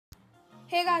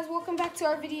Hey guys, welcome back to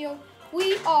our video.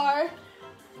 We are...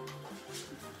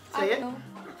 Say it. Know,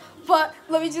 but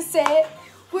let me just say it.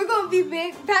 We're going to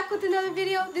be back with another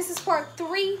video. This is part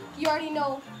 3. You already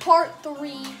know part 3.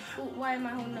 Ooh, why am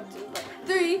I holding up 2? But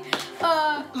 3.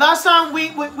 Last time we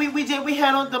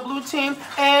had on the blue team,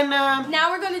 and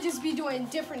now we're going to just be doing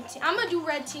different team. I'm going to do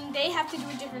red team. They have to do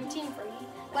a different team for me,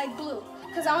 like blue,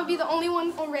 because I'm going to be the only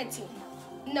one on red team.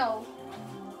 No.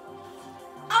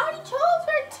 I already chose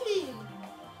her team.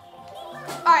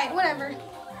 Alright, whatever.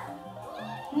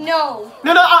 No.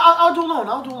 No, I'll do alone.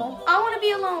 I'll do alone. I want to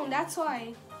be alone, that's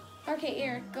why. Okay,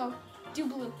 Eric, go. Do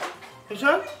blue. You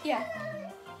sure? Yeah.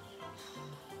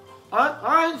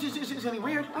 Alright, it's gonna be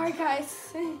weird. Alright,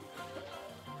 guys.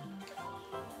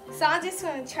 So I'm just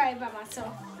going to try it by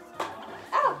myself.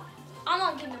 Oh, I'm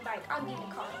not getting a bike. I'm getting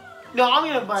a car. No, I'm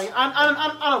gonna buy it. I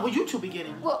don't know what you two be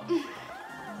getting. Well,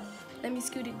 let me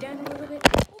scoot it down a little bit.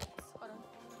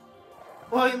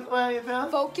 What you found?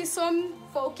 Focus. Alright.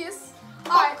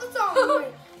 Focus on me.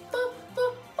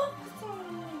 Focus on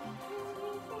me.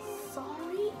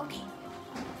 Sorry. Okay.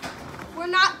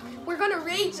 We're gonna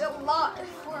rage a lot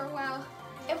for a while.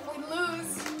 If we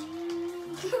lose,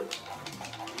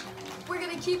 we're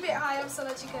gonna keep it high up so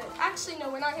that you can. Actually, no,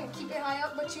 we're not gonna keep it high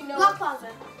up, but you know. Block plaza.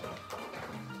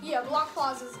 Yeah, block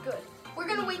plaza is good. We're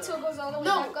gonna wait till it goes all the way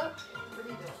back up.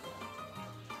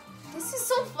 This is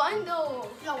so fun though.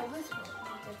 No, this one.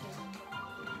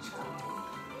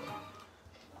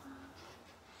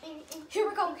 Here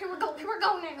we go now. Here we go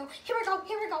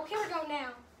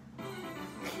now.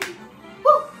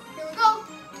 Woo! Here we go.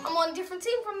 I'm on a different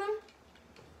team from them.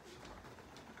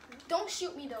 Don't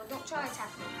shoot me though. Don't try to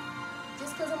attack me.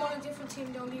 Just because I'm on a different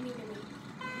team, don't be mean to me.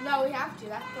 No, we have to.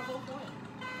 That's the whole point.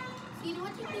 See,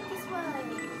 what do you think this was?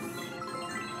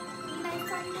 Nice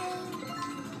Sunday.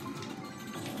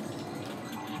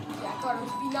 Yeah, I thought it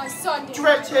would be nice Sunday.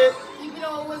 Direct hit. Even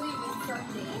though it wasn't even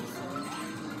Sunday.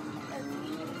 That's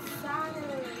even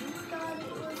Saturday. You thought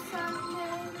it was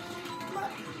Sunday.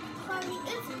 But, honey,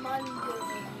 it's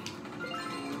Monday.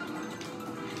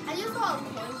 I just saw a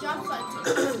coin drop, so I took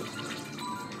it.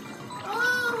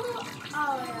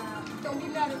 Oh, yeah. Don't be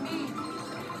mad at me.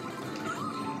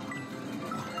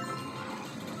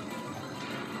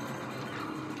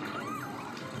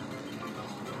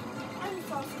 I just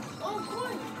saw some. Oh,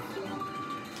 coin.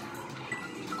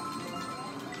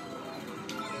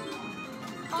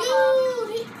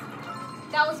 Dude!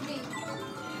 That was me.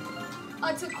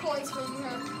 I took coins from you,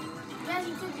 huh? Man,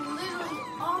 you took literally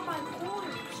all my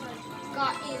coins.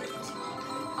 Got it.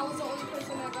 I was the only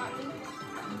person that got me.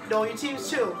 No, your team's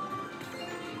 2.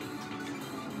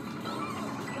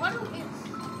 What is?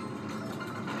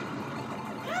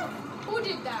 Who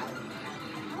did that?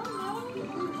 I don't know.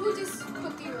 Who just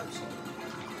put the eruption?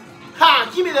 Ha!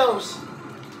 Give me those.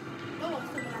 No one's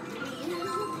coming after me.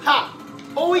 Ha!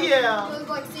 Oh yeah. Because,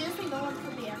 like, seriously, no one's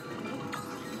coming after me.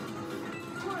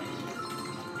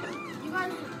 You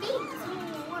guys would think someone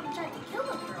would want to try to kill a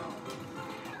girl.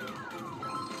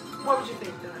 What would you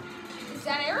think then? Is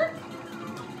that Eric? I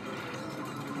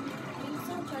think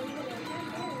so, but you would attack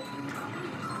her.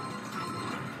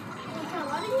 Okay,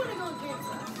 why do you want to go against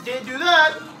us? Didn't do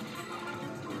that.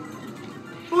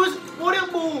 What did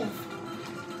move?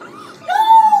 No!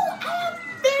 I have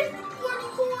 40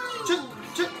 coins!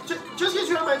 Just because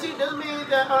you're on my team doesn't mean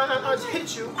that I hit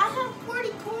you. I have 40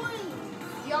 coins!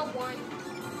 Y'all won.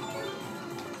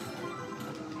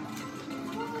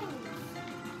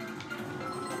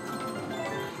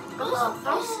 I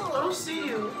don't see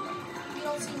you. You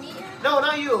don't see me here? No,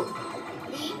 not you.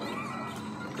 Me?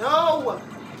 No.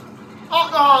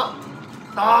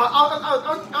 I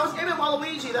was aiming at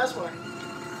Waluigi, that's why.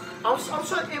 I was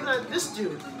trying to aim at this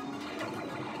dude.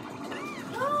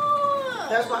 No!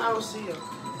 That's why I don't see you.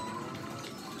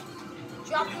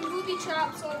 Drop the booby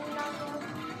trap so we're not going.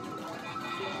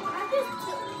 I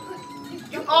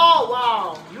just You. Oh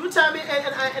wow! You attacked me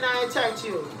and I attacked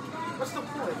you. What's the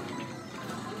point?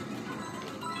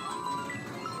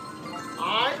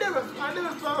 I never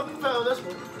found this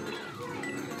one.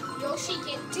 Yoshi,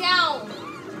 get down.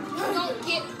 You don't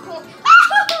get coins.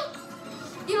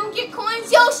 You don't get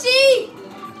coins, Yoshi!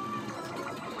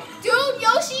 Dude,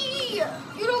 Yoshi!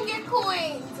 You don't get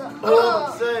coins.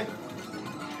 Oh, say.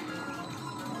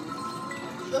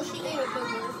 Yoshi ate a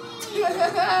burger.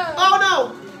 Oh no!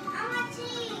 I'm a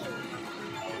team.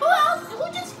 Who else? Who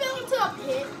just fell into a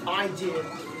pit? I did.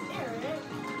 Eric.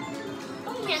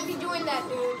 You can't be doing that,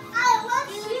 dude. I love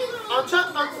you. I'm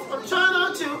trying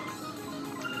not to.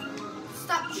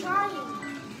 Stop trying.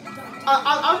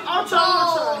 I'll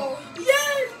try.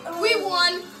 Yes! We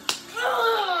won.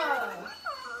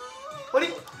 What do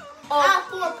you? I have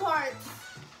 4 parts.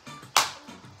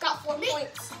 Got 4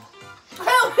 points.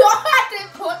 Hell, we all had that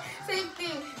point. Same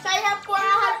thing. So I have 4, I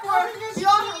had 4. We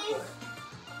all have 4.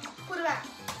 Put it back.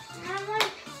 I'm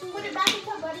like, put it back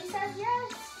until Buddy says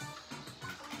yes.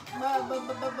 No.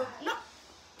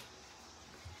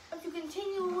 If you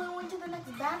continue, we'll win to the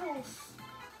next battles.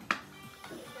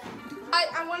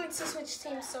 I wanted to switch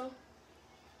teams, so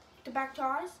The back to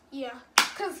ours? yeah.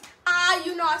 Cause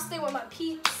you know I stay with my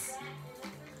peeps.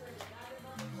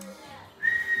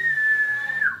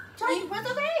 Charlie, where's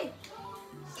the grade?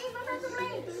 Where's the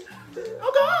grade?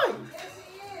 Okay.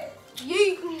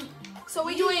 Yeet. So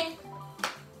we doing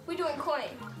coin.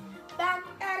 Back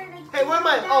at it again. Hey, where am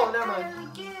I? Oh, Back never at mind. it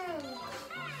again.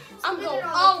 I'm Spin gonna it on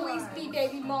the always card. be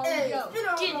Baby Mario. Hey, spin it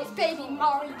on Get the it, Baby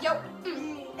Mario.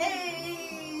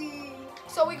 Hey.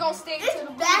 So we gonna stay to the It's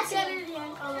blue back team. at it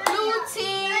again. Oh, Blue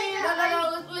team. No.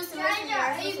 Listen, guys. Are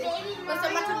you Listen. Baby Listen, I'm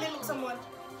about to Mario? mimic someone.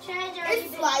 Treasure.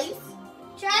 It's Slice.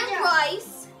 And Treasure.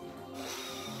 rice.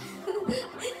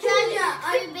 Treasure.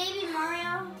 Are you Baby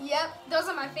Mario? Yep, those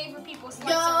are my favorite people. Slice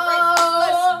Yo. and rice.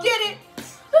 Let's get it.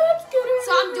 Let's get it.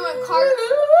 So I'm doing cart.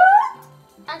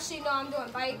 Actually, no, I'm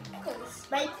doing bike. Cause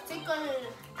Bicycle.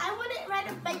 I wouldn't ride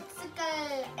a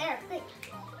bicycle. Air, pick.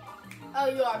 Oh,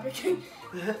 you are picking.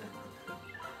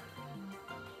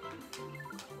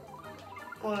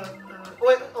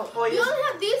 Wait. Oh, You yes. only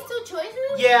have these 2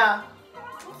 choices? Yeah.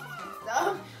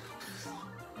 Stuff.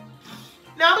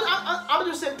 Now I'm gonna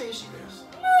do the same thing she does.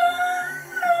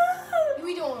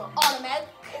 we doing automatic.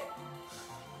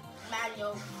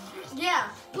 Manual. Yeah.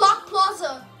 Block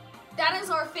Plaza. That is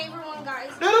our favorite one,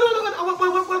 guys. No.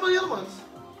 What about the other ones?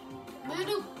 We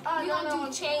do. We don't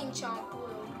do chain chomp.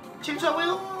 Chim Chom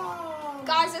Wheel?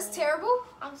 Guys, that's terrible.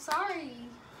 I'm sorry.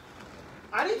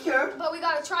 I didn't care. But we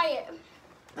gotta try it.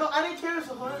 No, I didn't care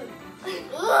so hard.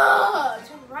 Ugh.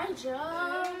 It's right, Joe.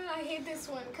 I hate this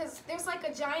one because there's like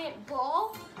a giant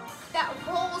ball that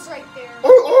rolls right there.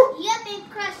 Or. Yep, they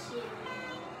crushed you.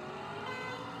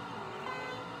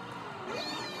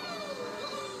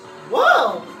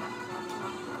 Whoa!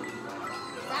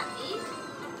 Is that me?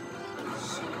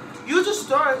 You just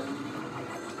start.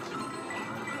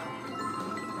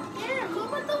 Here,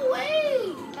 move out the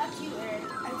way. That's you, Eric.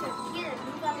 I said, here,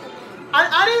 move out the way.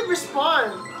 I didn't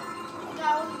respond. Okay, I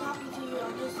wasn't talking to you.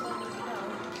 I'm just letting you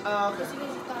know. Okay. Just in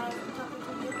case you thought I was talking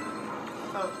to you.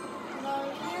 Oh. No,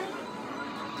 here.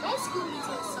 Don't scoot me to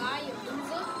the side, you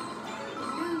loser.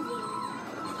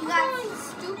 You got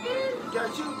Stupid.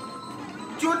 Got you.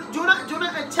 Do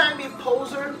not attack me,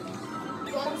 poser.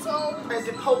 Gonzo. As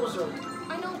a poser.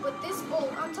 I know, but this ball,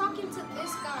 I'm talking to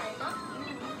this guy, not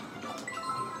you.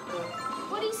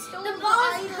 But he's still The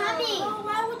ball's coming. Oh,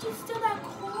 why would you steal that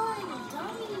coin,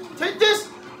 dummy? Take this.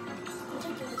 I'm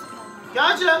taking this coin.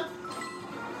 Gotcha.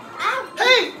 Ow.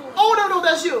 Hey. Oh no,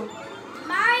 that's you. Mario.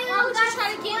 Why would you got try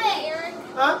to get split. me, Eric?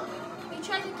 Huh? You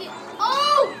tried to get.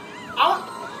 Oh! Oh,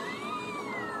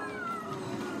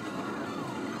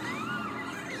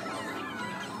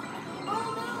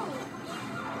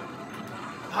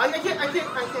 I can't.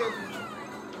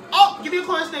 Oh, give me a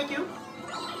coin, thank you. no.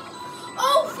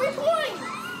 Oh, free coin.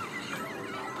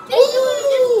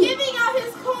 Ooh. He's giving out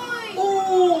his coin.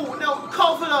 Ooh, now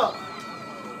cough it up.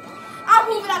 I'll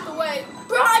move it out the way.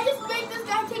 Bro, I just made this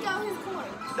guy take out his coin.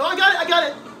 No, I got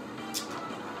it.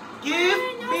 Give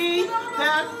me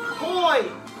that coin.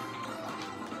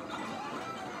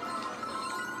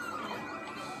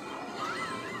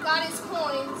 Got his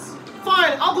coins.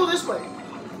 Fine, I'll go this way.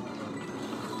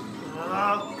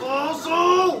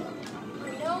 Also. No,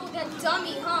 that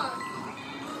dummy, huh?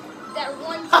 That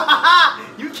one dummy. Haha!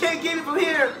 You can't get it from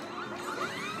here.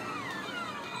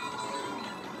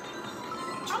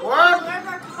 Work. Wherever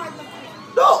I can find the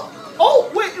coin. No. Oh,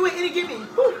 wait, it didn't get me.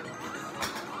 Whew.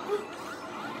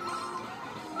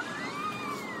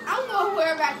 I'm going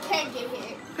wherever I can get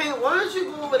hit. Hey, why don't you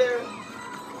go over there?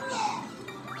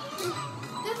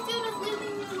 This dude is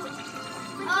leaving me.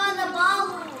 Oh, the ball.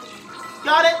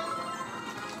 Got it.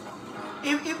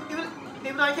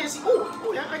 Even though I can't see.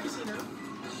 Oh, yeah, I can see now.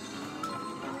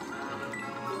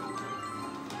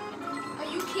 Are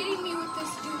you kidding me with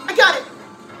this dude? I got it.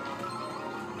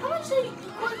 How much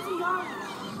coins do y'all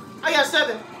have? I got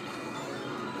 7.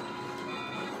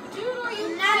 Dude, are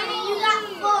you Natalie, you got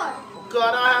kidding me? 4. Oh,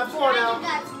 God, I have 4 Treasure now.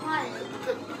 got 1.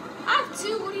 I have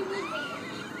 2. What do you mean?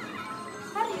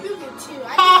 How do you get 2? I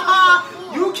Ha just ha! got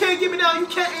 4. You can't get me now. You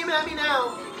can't aim at me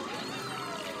now.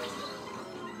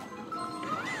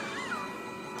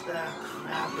 Ah,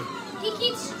 crap. He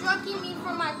keeps striking me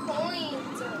for my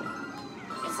coins.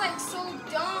 It's like so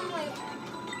dumb. Like,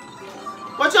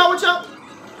 Watch out, watch out.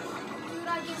 dude,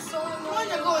 I get so Coins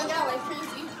are annoyed. going that way,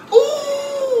 crazy.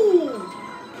 Ooh!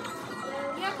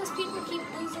 Yeah, because people keep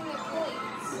losing their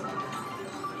coins.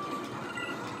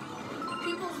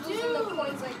 People's losing their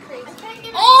coins like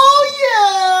crazy. Oh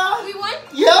yeah! We won?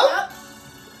 Yep.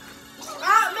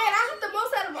 Ah, man, I got the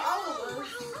most out of all of us.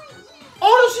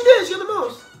 Oh no, she did. She got the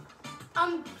most.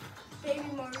 I'm Baby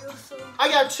Mario, so I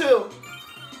got 2.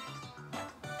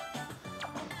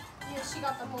 yeah, she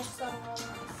got the most out of all of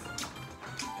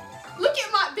us. Look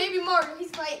at my Baby Mario.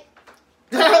 He's like,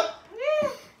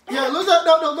 Yeah, looks like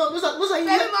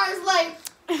Baby Mario's like,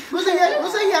 looks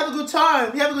like he have a good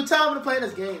time. He have a good time when playing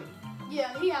this game.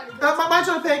 yeah, he had a good My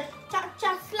turn to pick.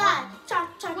 Cha-cha slide.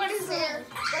 Cha-cha. What is there?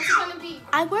 What's it gonna be?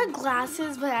 I wear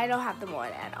glasses, but I don't have them on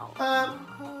at all.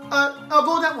 I'll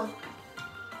go with that one.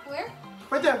 Where?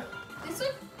 Right there. This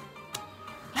one?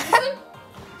 This one?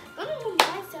 Let me move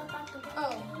myself out the way.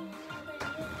 Oh,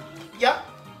 Yep.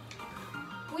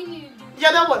 we need to do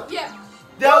Yeah, that one. Yeah.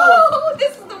 That one. Woo!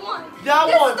 This is the one. That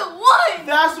this one. is the one.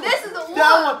 That's the This is the one.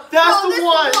 That one. That's Bro, the this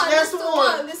one. This That's the the one.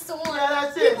 one. This is the one. Yeah,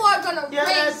 that's it. People are gonna Yeah,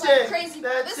 raise that's like it. crazy.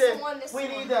 That's This it. is the one. This is We the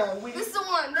need one. that. This is the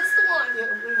one. This is the one. Yeah,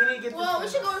 we need to get Well, we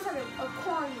this should one. go inside a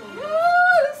corn maze.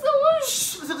 This is the one.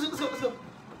 Shh. Let's go.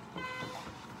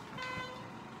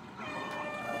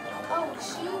 Oh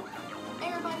shoot!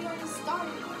 Everybody already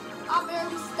started. I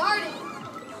barely started.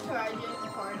 Try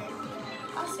just party.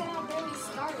 I said I barely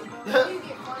started. Bro. Where do you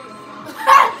get farted from?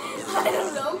 I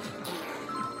don't know.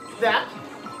 That.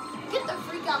 Get the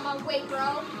freak out my way,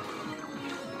 bro.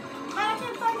 I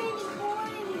can't find any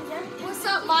coins. What's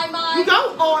up, my You mind?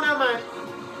 go? Oh, never mind.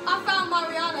 I found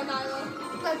Mariana,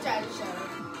 Nyla. Let's try to shut up.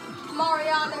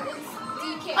 Mariana is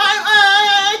DK.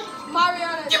 Hey!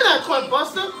 Mariana is Give me that DK. coin,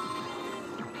 Buster.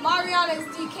 Mariana is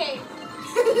DK.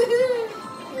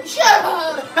 Shut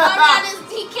up. Mariana is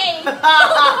DK.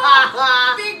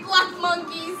 Big black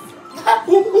monkeys.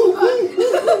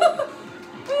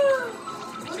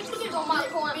 What you on my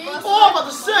coin, Buster? Oh, I'm about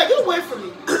to say, get away from me.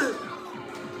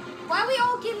 Why we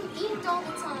all getting inked all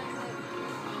the time?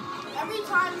 Every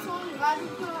time someone got to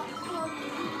put on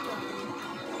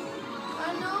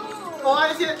I know. Oh,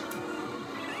 I see it.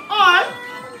 Alright.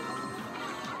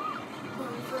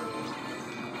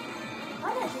 Why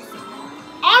did I just say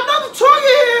that? I'm not the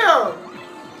target here.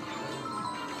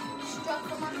 Struck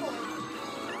for my coin.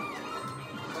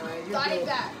 Alright, you're Got it dead.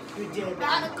 back. You're dead,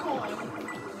 Got man. a coin.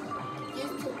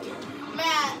 Just took it.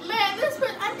 Man, this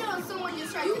person, I know someone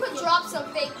just tried You to could kill. drop some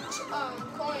fake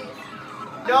coins.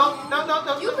 No.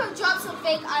 You could drop some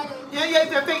fake items. Yeah,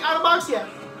 that fake out of box, yeah.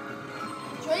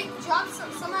 Drake dropped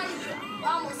some. Somebody. I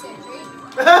almost said Drake.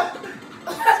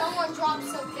 Someone dropped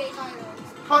some fake items.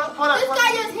 Hold on. This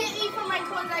guy just hit me for my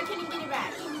coins. I couldn't get it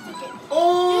back. He just took it.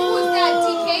 Oh. Who's that,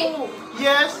 DK?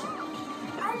 Yes.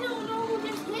 I don't know who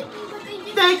just hit me, but they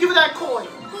just. Thank you for that coin.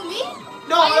 Who, me?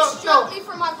 Why you struck me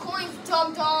for my coins,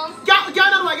 dum dum? Got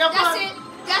another one. Got That's one. it.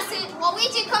 That's it.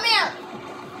 Waluigi, come here.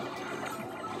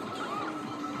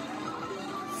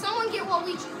 Someone get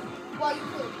Waluigi while you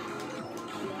could.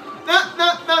 No.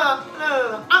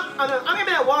 I'm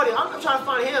aiming at Waldy. I'm trying to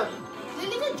find him. They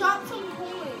need to drop some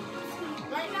coins.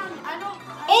 Right now, I don't.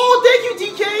 Oh, thank you,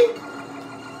 DK.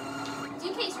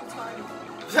 DK's retarded.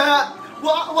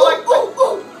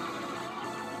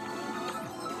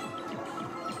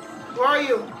 Where are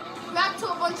you? React to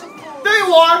a bunch of fools. There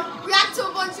you are. React to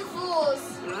a bunch of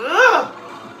fools.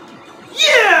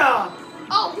 Yeah.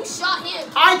 Oh, who shot him?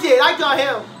 I did. I got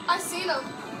him. I seen him.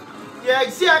 Yeah,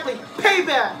 exactly.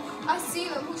 Payback. I seen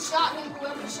him. Who shot him?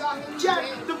 Whoever shot him. he's Jack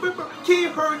dead. the Ripper, King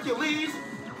Hercules.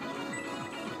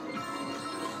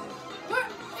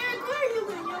 Eric, where are you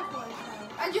with your coins?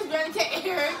 I just ran into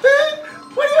Eric.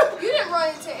 What are you? You didn't run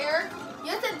into Eric.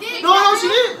 Yes, I did. No, she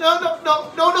didn't.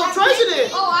 No, Tracy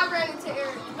did. Oh, I ran into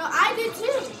Eric. No, I did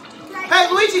too. Hey,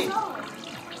 Luigi.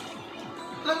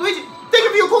 Look, Luigi, thank you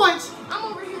for your coins.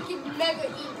 I'm over here getting mega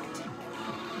inked.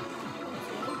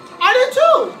 I did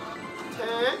too. 10.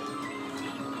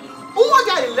 Oh, I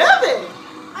got 11.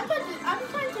 I'm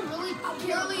trying to really. I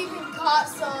barely even caught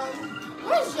some.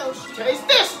 Where's Yoshi? Taste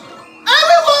this.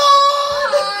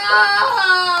 Everyone!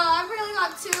 I really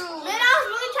got 2. Man, I was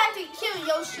really trying to kill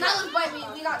Yoshi. Now let's bite me.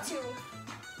 We got 2.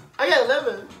 I got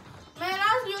 11. Man, I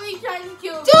was really trying to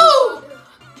kill. Dude!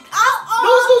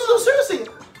 No, seriously.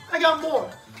 I got more.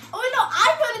 Oh no,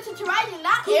 I run into Tarajan,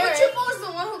 not Koopa Eric. Troopa was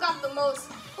the one who got the most.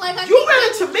 Like I You think ran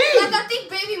into me. Like I think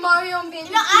Baby Mario and Baby.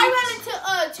 No, I ran into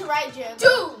Tarajan.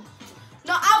 Dude,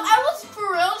 No, I was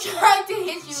for real trying to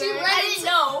hit you. she Eric. ran I into. didn't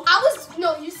know. I was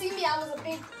no. You see me? I was a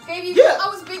big baby. Yeah. I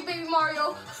was big Baby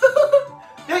Mario.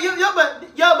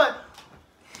 Yeah, but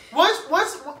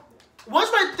once Once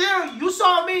right there, you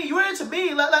saw me. You ran into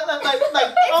me. Like I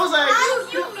was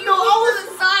like, You no, I was.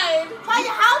 to the side.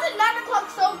 How's it 9 o'clock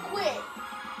so quick?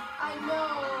 I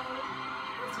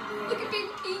know. Look at Baby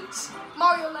Peach.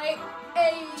 Mario like,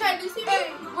 hey, Try to see me?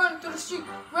 hey, run through the street,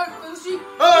 run through the street.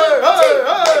 Hey.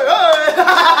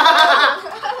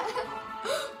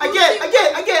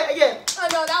 Again. I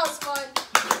know, that was fun.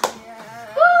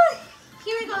 Yeah. Woo,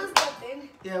 here goes nothing.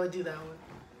 Yeah, we do that one.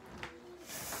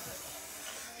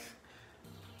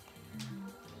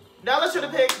 Now let's try to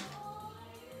pick.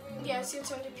 Yeah, it's your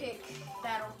turn to pick.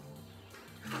 Battle.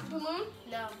 Balloon?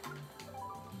 No.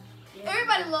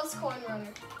 Everybody loves Corn Runner.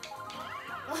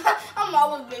 I'm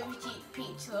always Baby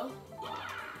Peach though.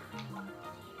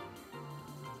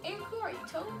 Hey, who are you,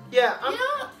 Toad? Yeah, You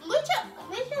know,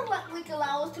 they should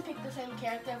allow us to pick the same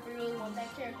character if we really want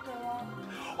that character a lot.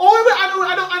 Oh wait, I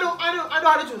know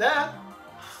how to do that.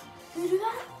 Can you do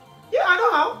that? Yeah, I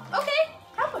know how. Okay.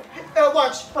 How much?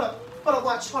 Watch. Hold on.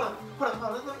 Watch. Hold on.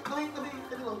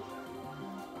 Let me look.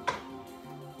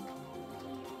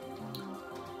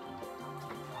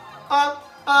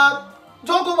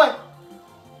 Don't go away.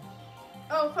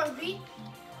 Oh, from beat?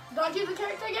 Don't choose the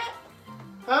character yet?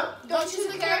 Huh? Don't choose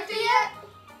the character yet?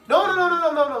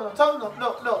 No. Tell the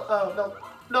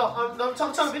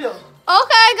video.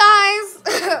 Okay,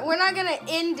 guys. We're not gonna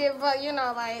end it, but you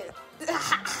know, like.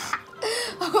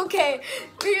 Okay,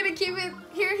 we're gonna keep it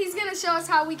here. He's gonna show us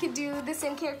how we could do the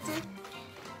same character.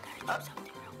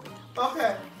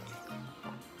 Okay.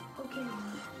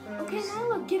 Okay,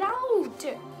 Nyla, get out.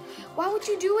 Why would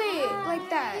you do it like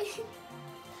that?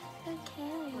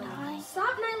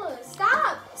 Stop, Nyla.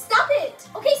 Stop. Stop it.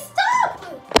 Okay, stop.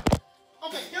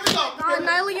 Okay, here we go. God,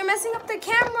 Nyla, you're messing up the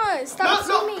camera. Stop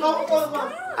zooming. No.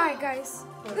 Alright, guys.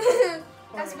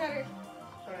 That's better.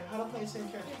 Alright, how to play the same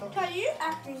character? Okay. Tell you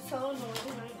acting so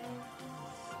annoying right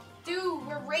now. Dude,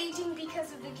 we're raging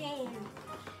because of the game.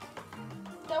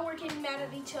 That we're getting mad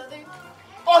at each other.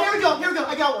 Oh, here we go.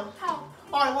 I got one. How?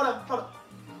 Alright, hold on.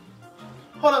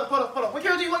 What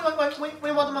character do you want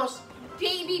the most?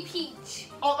 Baby Peach.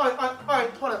 Oh, alright,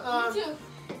 hold on. Two.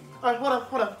 Alright,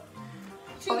 hold on.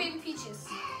 Two baby peaches.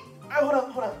 Hold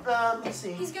on. Let's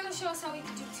see. He's gonna show us how we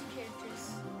can do two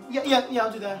characters. Yeah,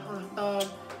 I'll do that. Hold on.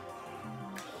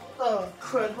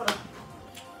 Crud, hold on.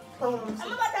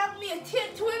 I'm about to have me a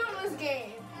twin on this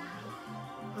game.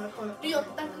 Hold on. Do your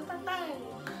thing.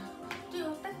 Do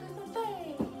your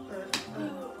thing.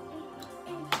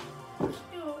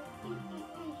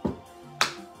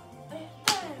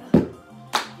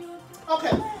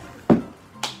 Okay.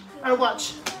 Alright,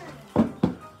 watch.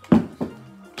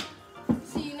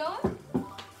 So you know it?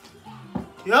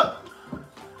 Yep.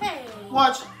 Hey.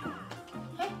 Watch.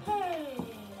 Hey.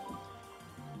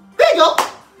 There you go.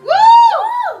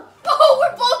 Woo! Oh,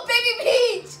 we're both Baby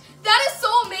Peach. That is so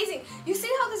amazing. You see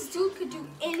how this dude could do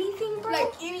anything, bro?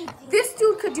 Like anything. This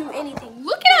dude could do anything.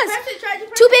 Look at us. Press it, try to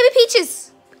press Two it. baby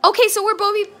peaches. Okay, so we're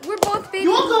both baby.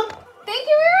 You welcome. Thank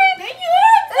you, Eric. Thank you,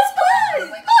 Eric. That's good.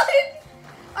 We got it.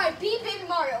 All right, be Baby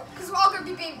Mario, because we're all gonna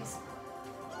be babies.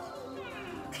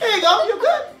 There you go. You're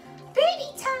good. Baby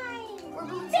time. We're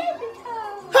blue baby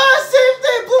time. Same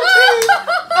thing, blue team.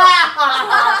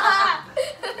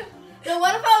 So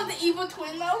what if I was the evil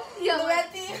twin though? Yeah, The like-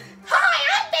 red thing? Hi,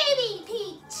 I'm Baby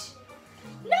Peach.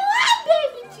 No, I'm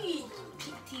Baby Peach.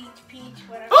 Peach,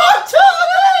 whatever. Oh,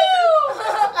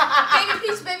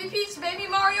 Baby Peach, Baby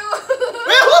Mario. Man,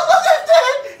 look at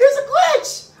that. Here's a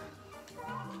glitch.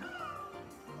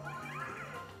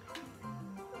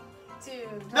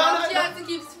 Dude, No. You have to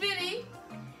keep spinning.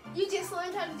 you just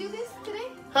learned how to do this today?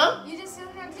 Huh? You just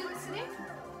learned how to do this today?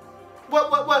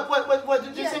 What?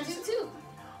 Did you Yeah, say? do too.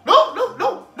 No.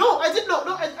 I didn't.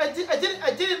 No.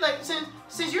 I did it like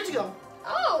since years ago.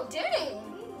 Oh, dang.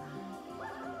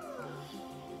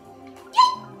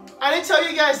 I didn't tell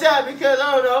you guys that because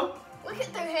I don't know. Look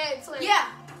at their heads. Like, Yeah.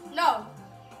 No.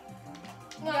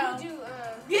 No, Yeah. you do.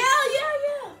 Yeah.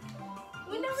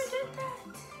 We never did that.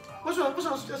 Which one?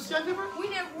 Stack paper?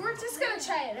 We're just gonna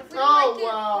try it. If we Oh, don't like it,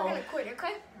 wow. we're gonna quit,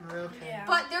 okay? Okay. Yeah.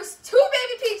 But there's two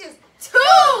baby peaches.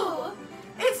 Two!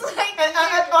 It's like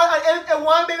And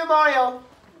one baby Mario.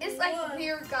 it's like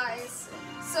weird, guys.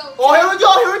 So Oh, here we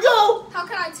go. how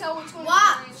can I tell which one?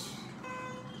 Watch. is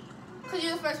Cause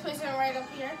you're the first person right up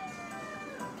here.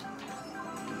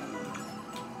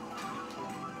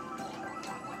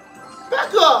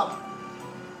 Back up.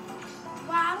 Wow,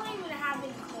 I don't even have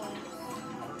any coins.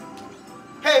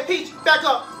 Hey, Peach, back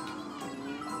up.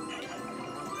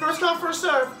 First come, first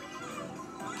serve.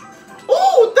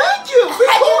 Oh, thank you. Free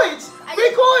coins.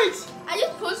 I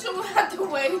just pushed them out the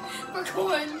way for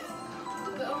coins.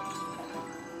 So,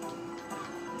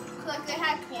 like they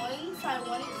had coins.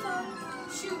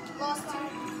 lost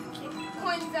two.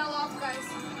 Coin fell off, guys.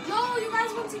 No, you guys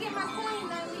went to get my coin,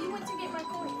 Natalie. You went to get my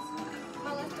coins.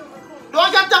 My leftover coins. No,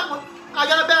 I got that one. I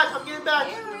got it back. I'm getting it back.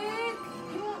 Eric,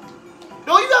 you want...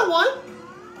 No, you got one.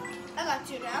 I got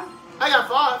two now. I got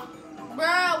 5.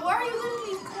 Bruh, where are you getting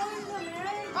these coins from,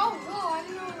 Eric? Oh, whoa, I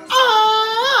didn't know there was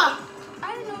Ah! I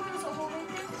didn't know there was a hole right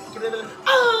there.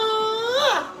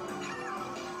 Ah!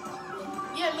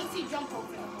 Yeah, it makes you jump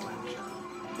over the hole.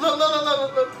 Look, look, look,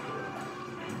 look, look.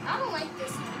 I don't like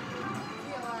this one.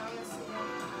 Yeah, honestly.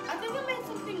 I think it made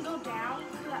something go down.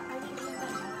 I didn't know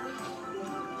that.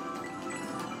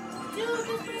 Dude,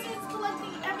 this person's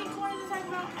collecting every coin this like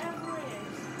Mount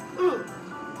Everest. Ooh.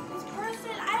 This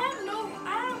person, I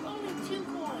have only 2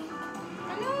 coins.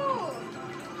 I know.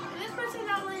 And this person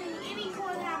not letting any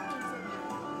coin happen to me.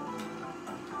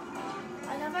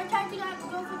 And if I try to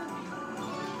go for the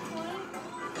coin,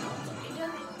 it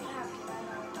doesn't happen.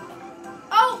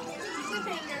 Oh!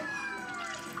 Cliffhanger.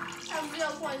 I have 0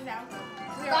 coins now.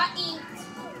 Got inked.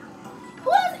 Who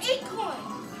has 8 coins?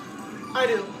 I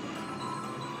do.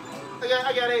 I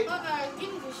got 8.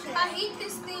 Give me this shit. I hate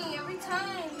this thing every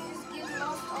time. You just get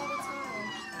lost all the time.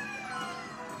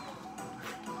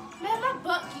 Man, my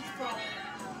butt keeps falling.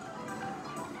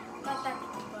 Not that butt.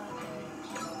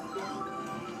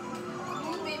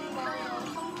 Ooh, baby Mario.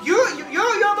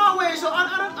 You're my way, so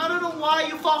I don't know why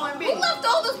you're following me. Who left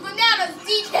all those bananas,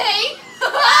 DK?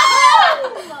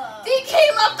 Oh! DK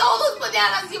left all those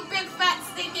bananas, you big fat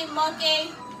stinking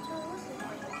monkey.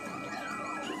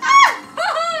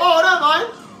 Oh, never mind.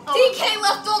 Oh. DK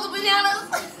left all the bananas.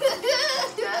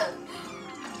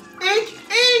 Ink,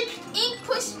 ink. Ink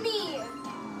pushed me.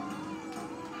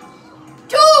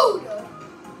 Dude!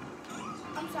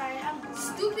 I'm sorry, I'm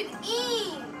Stupid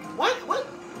Ink. What?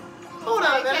 Hold on,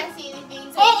 I man. can't see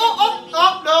anything. So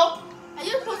Oh, no. I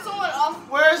just put someone off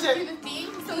Where is through it? the thing.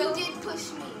 So You did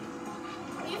push me.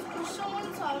 I just pushed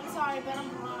someone, so I'm sorry, but I'm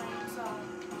blind, so.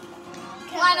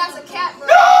 Blind as a cat, bro.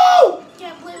 No!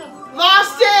 Can't blame him.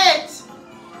 Lost it.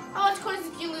 How much coins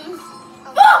did you lose?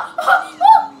 Oh.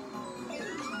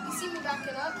 You see me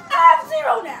backing up? I have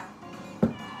 0 now.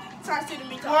 Sorry, shooting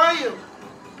me. Where are you?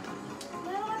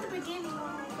 Well, at the beginning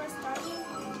when we first started.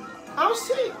 I don't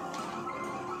see it.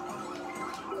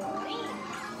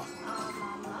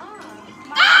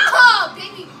 Ah!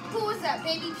 Baby, who was that?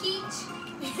 Baby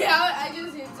Peach? Yeah, I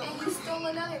just hit And someone. you stole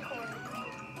another coin.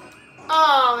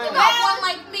 Oh, You man. got one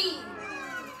like me.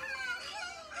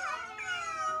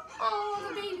 Oh,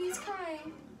 the baby's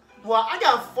crying. Well, I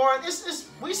got 4.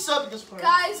 We suck at this point.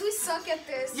 Guys, we suck at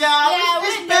this. Yeah, Yeah,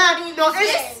 it's we're bad. never doing No,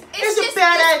 this it's again. a just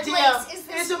bad this idea. place. It's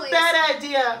this It's a place. bad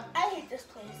idea. I hate this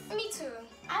place. Me too.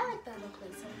 I like the other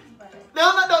place better. No.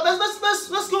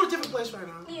 Let's go to a different place right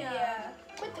now. Yeah.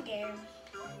 Quit the game.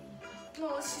 No,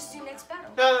 let's just do next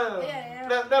battle. No. Yeah.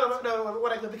 No.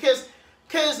 What I do because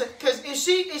if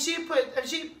she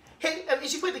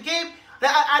put the game,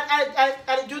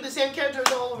 I do the same characters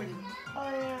all over again. Oh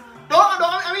yeah. No.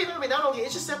 I mean, not okay.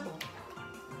 It's just simple.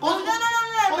 No.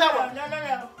 Go that one.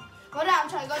 No. Go down,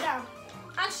 try, go down.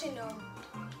 Actually, no.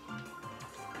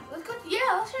 Let's go. Yeah,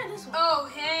 let's try this one. Oh,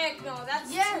 heck no. That's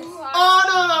Yes. too hard. Oh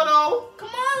no. Come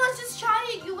on, let's just try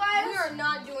it, you guys. We are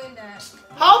not doing that.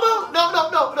 How about no? How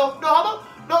about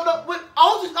no? Wait,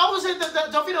 I was saying that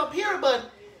don't fit up here, but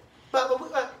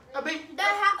I mean.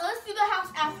 Let's do the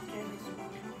house after this one.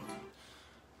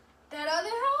 That other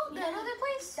house? That Yeah. other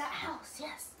place? That house,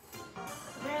 yes.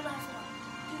 The very last one.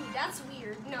 Dude, that's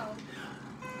weird. No.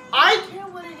 I don't care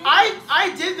what it is.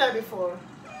 I did that before.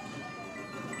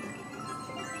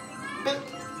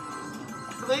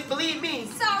 Believe me,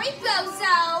 Sorry,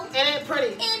 Bozo. it ain't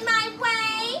pretty. In my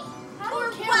way. I Or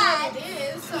don't care what? what it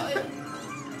is. So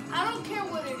I don't care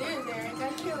what it is, Eric. I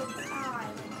care what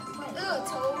time. Ugh,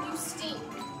 Toad, you stink.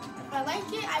 If I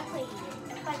like it, I play it.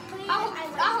 If I play it, I I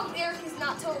like hope Eric is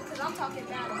not Toad because I'm talking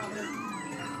bad about him.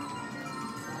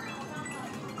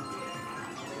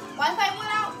 Wi-Fi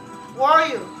went out. Where are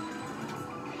you?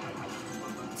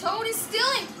 Toad is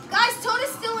stealing. Guys, Toad is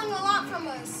stealing a lot from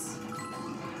us.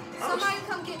 Somebody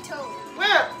come get Toad.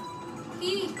 Where?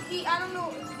 He, I don't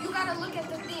know. You gotta look at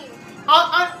the thing.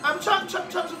 I'm trying to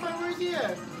find where he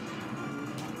at.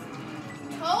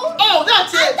 Toad? Oh,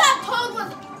 that's I it. thought Toad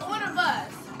was one of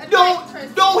us. A No, nice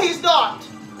person. no, he's not.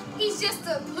 He's just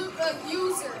a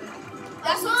user.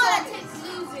 That's That's what what that Toad is. takes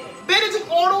losing. Benedict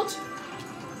Arnold.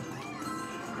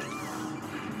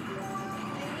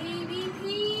 Baby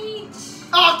Peach.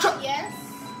 Oh, Yes.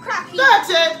 Crap, that's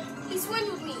it. he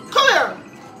swindled me. Come here.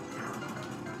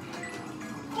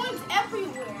 Coins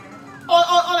everywhere.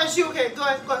 Oh, that's you. Okay, go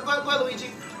ahead,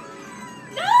 Luigi.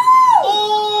 No!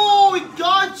 Oh, we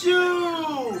got you.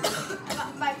 I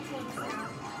got 5 coins.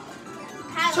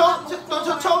 Toad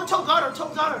got her.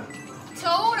 Toad got her.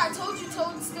 Toad, I told you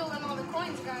Toad's stealing all the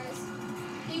coins, guys.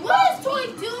 What is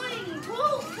Toad doing?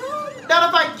 Toad. Now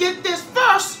if I get this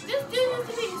first. This dude used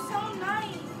to be so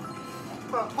nice.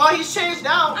 Well, he's changed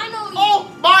now. I know.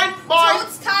 Oh, mine.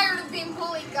 Toad's tired of being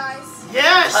bullied, guys.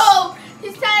 Yes. Oh,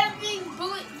 he's tired of being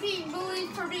bullied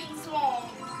for being small.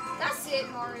 That's it,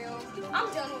 Mario. I'm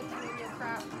done with you and your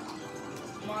crap.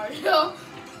 Mario.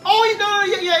 Oh, no,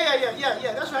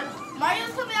 yeah. That's right.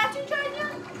 Mario's coming at you,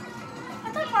 Treasure?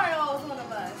 I thought Mario was one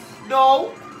of us.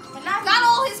 No. But not Got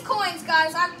all his coins,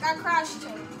 guys. I crashed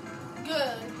him.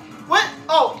 good. What?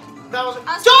 Oh, that was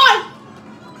Joy!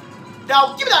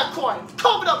 Now give me that coin.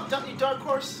 Comb it up, you dark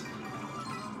horse.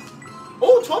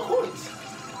 Oh, 12 coins.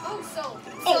 Oh, so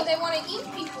Oh. they want to eat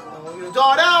people. Oh, you're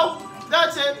done now.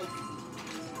 That's it.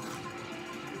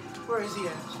 Where is he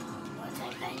at? Once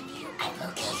I find you, I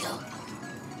will kill you.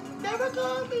 Never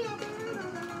call me a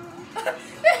murderer.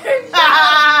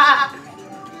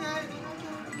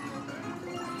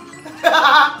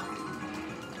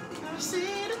 Never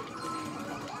seen it.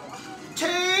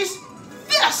 Taste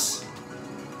this.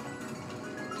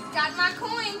 Got my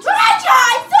coins. Treasure,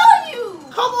 I saw you!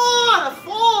 Come on, a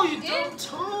fool, you Yeah. dumb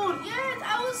toad. Yes,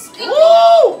 I was thinking.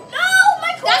 Woo! No,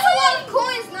 my coins! That's a lot of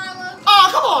coins, Nyla. Oh,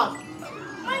 come on.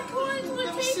 My coins were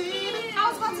Never seen taken. I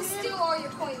was about to steal all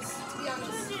your coins, to be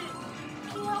honest.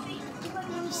 Can you help me?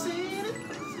 Never seen it.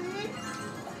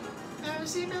 Never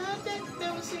seen nothing.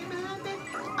 Never seen nothing.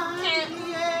 Can't.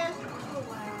 Yeah. Oh,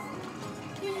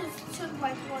 wow. You just took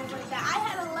my coins like that. I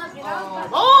had 11. I was about to...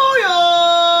 Oh,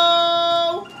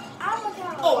 yo! I'm gonna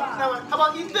count Oh, now how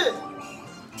about you this?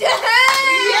 Yeah!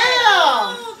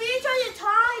 Oh, bitch, are you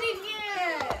tied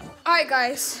again? Alright,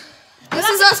 guys. This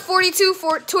is us 42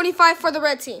 for 25 for the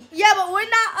red team. Yeah, but we're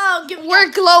not We're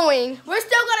glowing. We're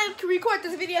still gonna record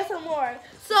this video some more.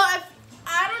 So I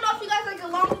don't know if you guys like a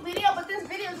long video, but this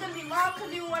video is gonna be long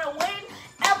because we want to win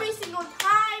every single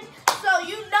time. So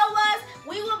you know us,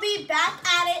 we will be back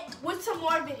at it with some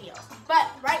more videos. But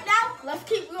right now, let's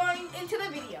keep going into the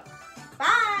video.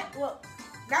 Bye. Well,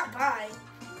 not bye.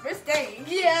 We're staying.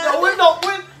 Yeah. No.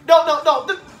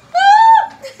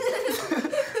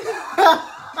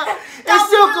 It's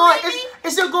still going.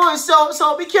 It's still going.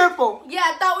 So be careful. Yeah,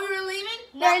 I thought we were leaving.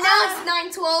 Right now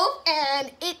it's 9:12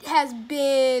 and it has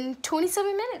been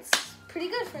 27 minutes. Pretty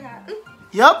good for that.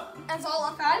 Yep. That's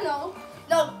all I know.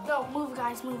 No, move,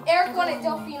 guys, move. Eric wanted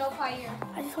Delfino Fire.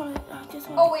 I just want to.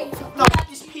 Oh wait, No,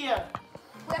 it's Pierre.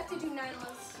 we have to do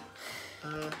Nyla's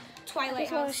I Twilight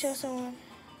just want to House. show someone.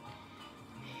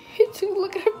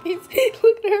 Look at her face.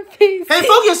 Look at her face. Hey,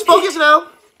 focus now.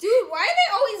 Dude, why are they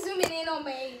always zooming in on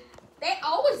me? They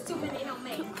always zooming in on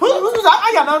me. Who's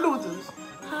I got nothing to do with this.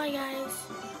 Hi guys,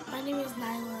 my name is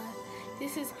Nyla.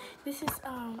 This is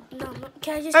no,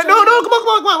 can I just Hey, no, come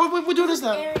on. We're doing this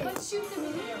now. Let's shoot the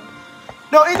video.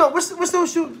 No, hey, no, we're still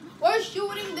shooting. We're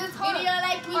shooting this video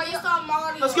like we just saw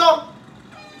Mario. Let's go.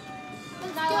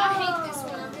 Nyla, I hate this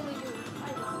one. I really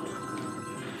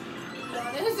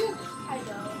do. I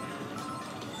don't.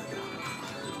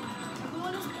 You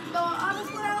want to go on this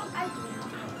one out? I do.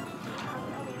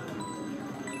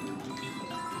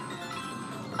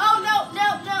 Oh no.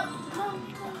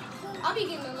 I'll be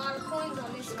getting a lot of coins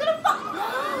on this. She's gonna fall.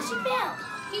 No, she fell.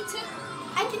 He took.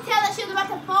 I can tell that she was about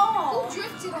to fall. Who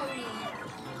drifted on me?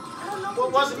 I don't know.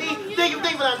 What wasn't me? Thank you for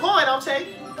that coin, I'll take.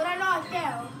 But I know I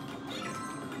fell.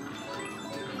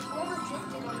 Whoever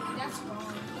drifted on me, that's wrong.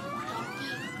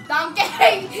 Donkey!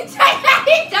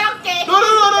 Donkey! No.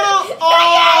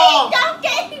 Oh.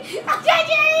 Donkey!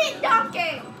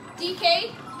 Donkey! DK?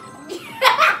 You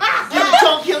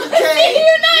don't kill the See day.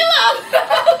 you, Nyla!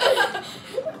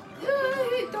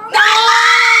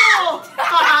 No!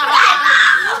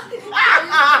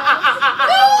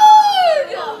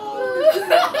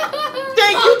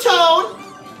 Thank you, Toad.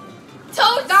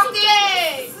 Toad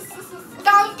Donkey!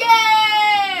 Donkey!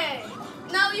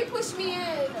 Now you push me in.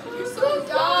 You're so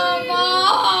dumb.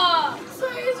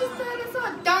 Sorry, it's just that it's a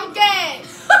donkey!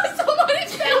 Someone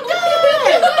failed.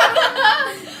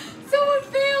 Someone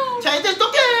failed. Take this,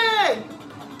 donkey.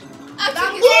 I took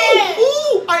Donkey. it.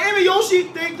 Ooh, I am a Yoshi.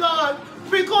 Thank God.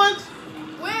 3 coins.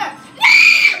 Where?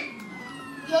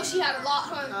 Yoshi had a lot,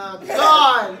 huh?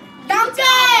 God.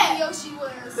 Donkey! Yoshi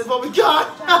was. That's what we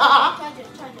got. Charge it.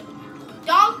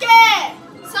 Donkey!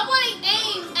 Somebody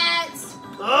aim at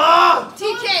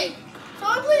TK.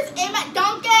 Someone please aim at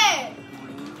donkey!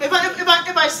 If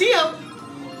I see him.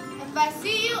 If I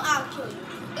see you, I'll kill you.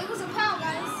 It was a pal,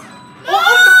 guys. No! I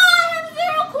have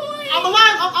 0 coins! I'm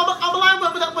alive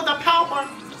with a power mark.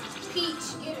 Peach,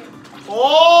 get her.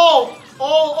 Oh,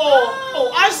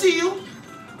 I see you.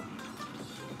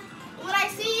 When I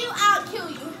see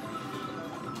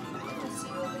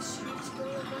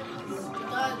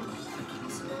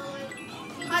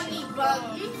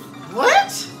buggy.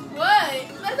 What? What?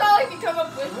 That's all I can come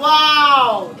up with.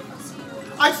 Wow.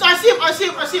 I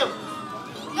see him.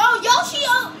 Yo, Yoshi.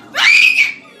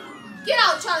 Get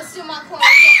out trying to steal my coin with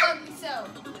your ugly self.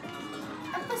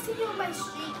 I'm gonna see you on my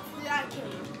street. Did I kill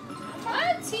you?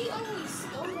 What? He only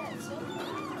stole that so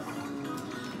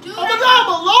Dude, Oh my God, I'm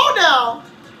alone now.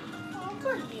 Oh,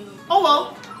 for you. Oh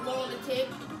well. Lunatic.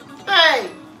 Hey.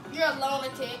 You're a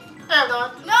lunatic. I'm not.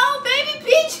 No, baby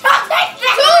Peach. I'll take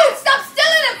that. Dude, stop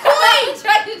stealing the coin!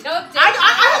 Don't take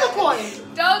I have a coin.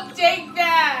 Don't take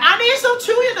that. I need some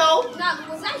too, you know. Nah,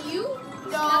 was that you?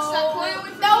 No, Stop playing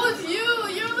with that me. was you.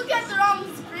 You're looking at the wrong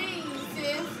screen,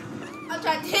 sis. I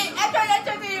tried to hit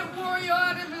Wario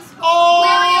out of his. Oh.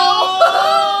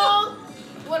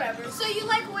 Whatever. So you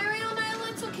like Wario, Nyla?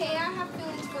 It's okay. I have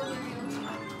feelings for Wario too.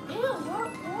 Ew,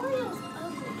 Wario's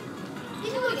ugly.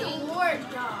 He's like a war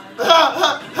god.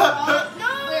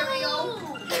 No. Wario.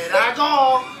 There I go.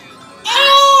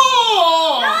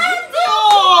 Oh.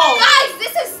 Oh. Guys,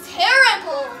 this is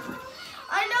terrible.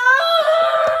 I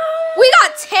know. We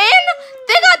got 10?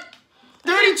 They got...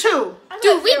 32.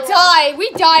 Dude, we died.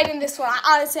 We died in this one. I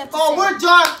honestly have to say. Oh, we're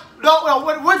done. No,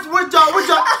 we're done. We're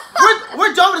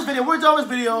done with this video. We're done with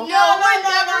this video.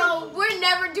 No, we're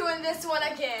never doing this one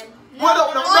again.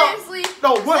 Honestly.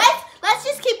 No, Let's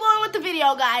just keep going with the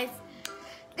video, guys.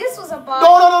 This was a bug.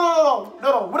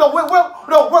 No,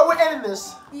 we're ending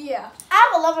this. Yeah. I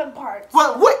have 11 parts.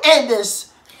 We're ending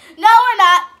this. No, we're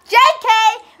not. JK,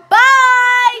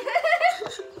 bye.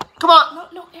 Come on.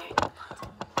 No, Eric.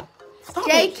 Stop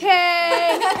it. JK.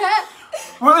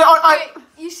 Wait,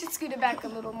 you should scoot it back a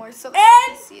little more so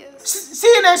And see us. See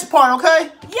you next part,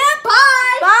 okay? Yeah,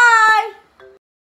 bye. Bye.